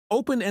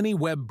Open any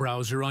web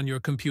browser on your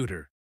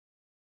computer.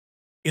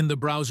 In the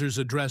browser's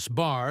address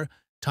bar,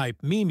 type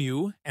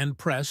memu and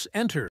press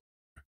Enter.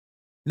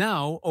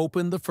 Now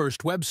open the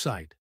first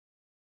website.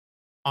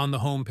 On the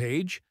home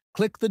page,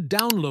 click the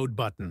Download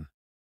button.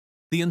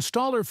 The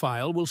installer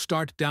file will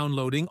start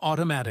downloading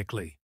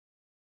automatically.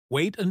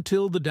 Wait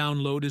until the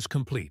download is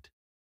complete.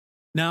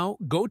 Now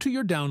go to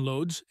your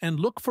downloads and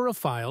look for a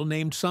file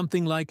named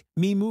something like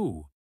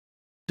Memu.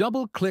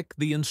 Double-click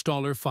the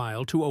installer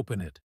file to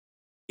open it.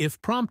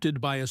 If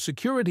prompted by a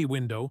security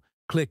window,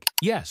 click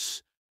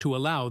Yes to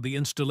allow the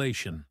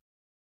installation.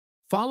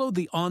 Follow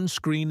the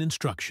on-screen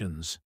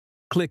instructions.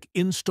 Click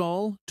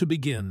Install to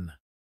begin.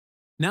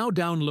 Now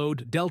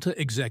download Delta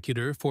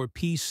Executor for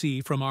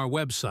PC from our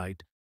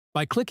website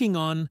by clicking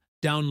on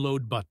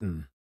Download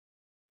button.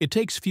 It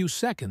takes few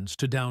seconds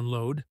to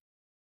download.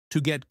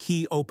 To get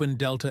key open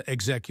Delta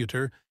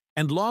Executor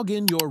and log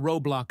in your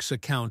Roblox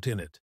account in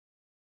it.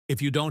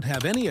 If you don't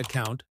have any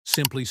account,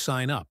 simply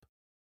sign up.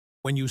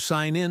 When you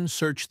sign in,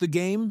 search the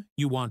game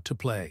you want to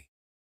play.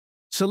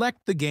 Select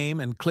the game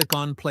and click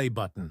on Play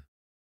button.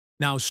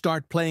 Now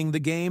start playing the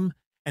game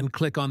and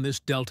click on this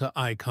Delta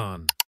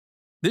icon.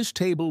 This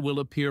table will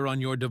appear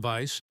on your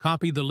device.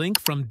 Copy the link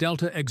from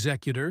Delta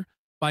Executor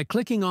by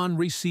clicking on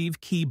Receive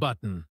Key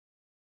button.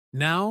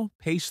 Now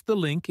paste the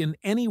link in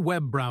any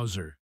web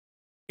browser.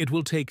 It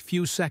will take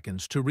few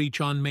seconds to reach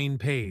on main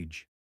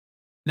page.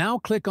 Now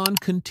click on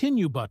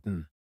Continue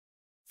button.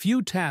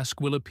 Few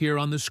tasks will appear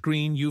on the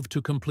screen you've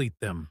to complete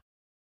them.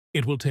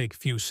 It will take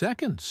few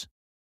seconds.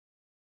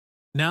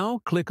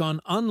 Now click on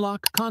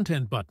Unlock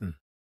Content button.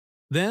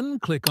 Then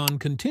click on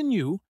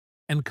Continue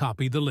and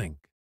copy the link.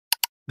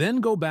 Then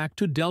go back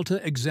to Delta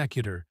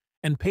Executor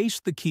and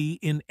paste the key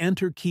in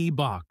Enter Key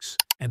box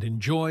and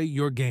enjoy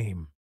your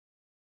game.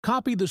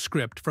 Copy the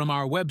script from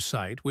our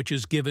website, which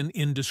is given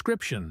in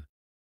description.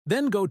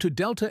 Then go to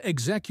Delta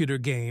Executor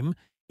game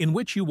in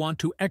which you want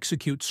to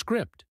execute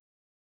script.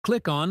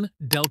 Click on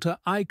Delta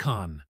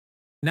icon.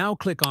 Now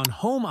click on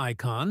Home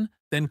icon,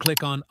 then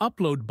click on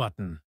Upload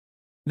button.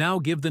 Now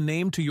give the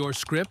name to your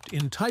script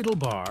in title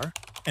bar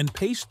and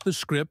paste the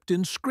script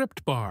in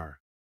script bar.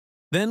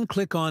 Then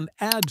click on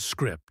Add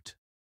script.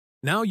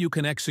 Now you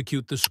can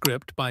execute the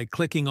script by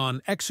clicking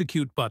on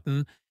Execute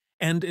button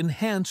and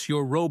enhance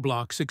your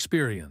Roblox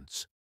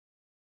experience.